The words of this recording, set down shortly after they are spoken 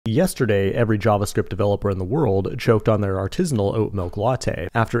Yesterday, every JavaScript developer in the world choked on their artisanal oat milk latte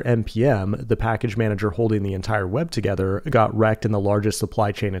after NPM, the package manager holding the entire web together, got wrecked in the largest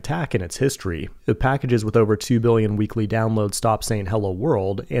supply chain attack in its history. The packages with over 2 billion weekly downloads stopped saying hello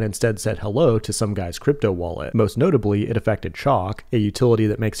world and instead said hello to some guy's crypto wallet. Most notably, it affected Chalk, a utility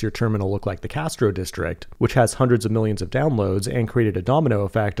that makes your terminal look like the Castro district, which has hundreds of millions of downloads and created a domino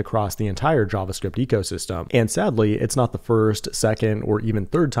effect across the entire JavaScript ecosystem. And sadly, it's not the first, second, or even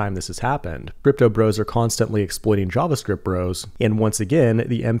third time this has happened. Crypto bros are constantly exploiting JavaScript bros, and once again,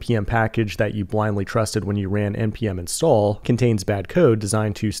 the npm package that you blindly trusted when you ran npm install contains bad code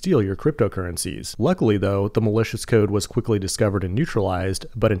designed to steal your cryptocurrencies. Luckily though, the malicious code was quickly discovered and neutralized,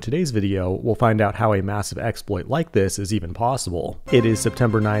 but in today's video, we'll find out how a massive exploit like this is even possible. It is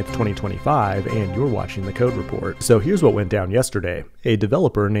September 9th, 2025, and you're watching the Code Report. So here's what went down yesterday. A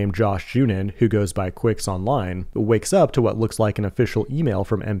developer named Josh Junin, who goes by Quicks Online, wakes up to what looks like an official email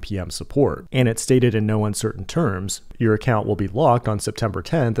from npm support, and it stated in no uncertain terms, your account will be locked on September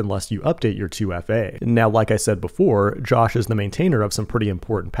 10th unless you update your 2FA. Now, like I said before, Josh is the maintainer of some pretty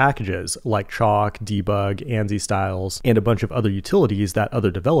important packages like Chalk, Debug, ANSI styles, and a bunch of other utilities that other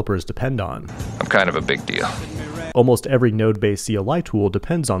developers depend on. I'm kind of a big deal. Almost every node-based CLI tool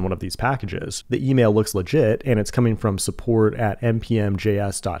depends on one of these packages. The email looks legit, and it's coming from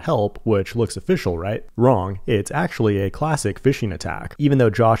support@npmjs.help, which looks official, right? Wrong. It's actually a classic phishing attack. Even though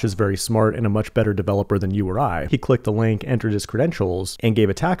Josh is very smart and a much better developer than you or I, he clicked the link, entered his credentials, and gave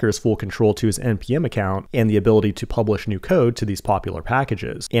attackers full control to his npm account and the ability to publish new code to these popular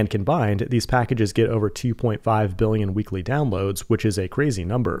packages. And combined, these packages get over 2.5 billion weekly downloads, which is a crazy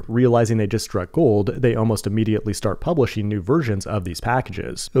number. Realizing they just struck gold, they almost immediately start publishing new versions of these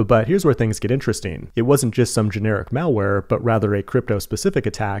packages. But here's where things get interesting. It wasn't just some generic malware, but rather a crypto-specific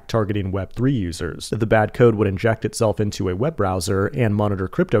attack targeting Web3 users. The bad code would inject itself into a web browser and monitor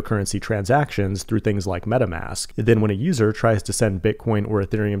cryptocurrency transactions through things like MetaMask. Then when a user tries to send Bitcoin or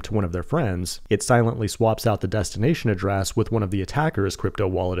Ethereum to one of their friends, it silently swaps out the destination address with one of the attacker's crypto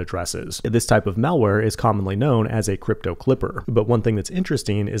wallet addresses. This type of malware is commonly known as a crypto clipper. But one thing that's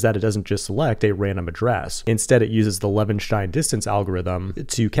interesting is that it doesn't just select a random address. Instead, it uses the Levenshtein distance algorithm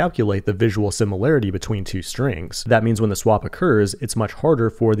to calculate the visual similarity between two strings. That means when the swap occurs, it's much harder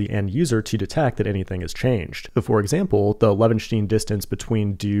for the end user to detect that anything has changed. For example, the Levenshtein distance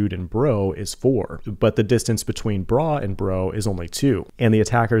between dude and bro is 4, but the distance between bra and bro is only 2. And the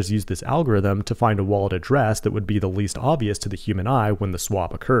attackers use this algorithm to find a wallet address that would be the least obvious to the human eye when the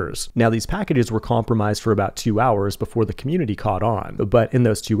swap occurs. Now, these packages were compromised for about 2 hours before the community caught on, but in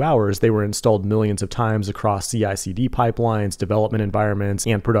those 2 hours, they were installed millions of times across CI/CD pipelines, development environments,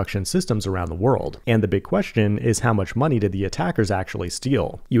 and production systems around the world. And the big question is, how much money did the attackers actually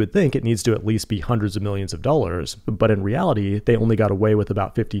steal? You would think it needs to at least be hundreds of millions of dollars, but in reality, they only got away with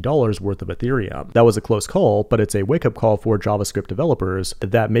about $50 worth of Ethereum. That was a close call, but it's a wake-up call for JavaScript developers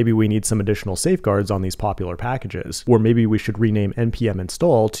that maybe we need some additional safeguards on these popular packages, or maybe we should rename npm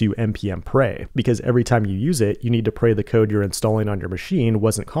install to npm pray, because every time you use it, you need to pray the code you're installing on your machine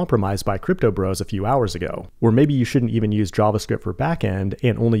wasn't compromised by crypto bros a few hours ago. Or maybe you shouldn't even use JavaScript for backend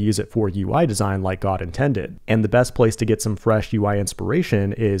and only use it for UI design like God intended. And the best place to get some fresh UI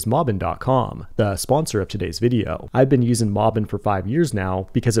inspiration is mobbin.com, the sponsor of today's video. I've been using Mobbin for 5 years now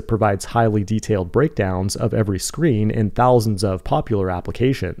because it provides highly detailed breakdowns of every screen in thousands of popular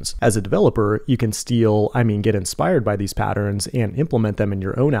applications. As a developer, you can get inspired by these patterns and implement them in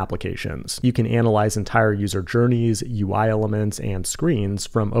your own applications. You can analyze entire user journeys, UI elements, and screens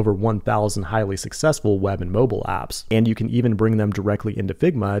from over 1,000 highly successful web and mobile apps, and you can even bring them directly into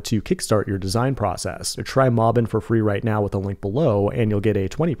Figma to kickstart your design process. Try Mobbin for free right now with a link below, and you'll get a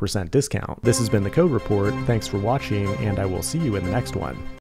 20% discount. This has been the Code Report. Thanks for watching, and I will see you in the next one.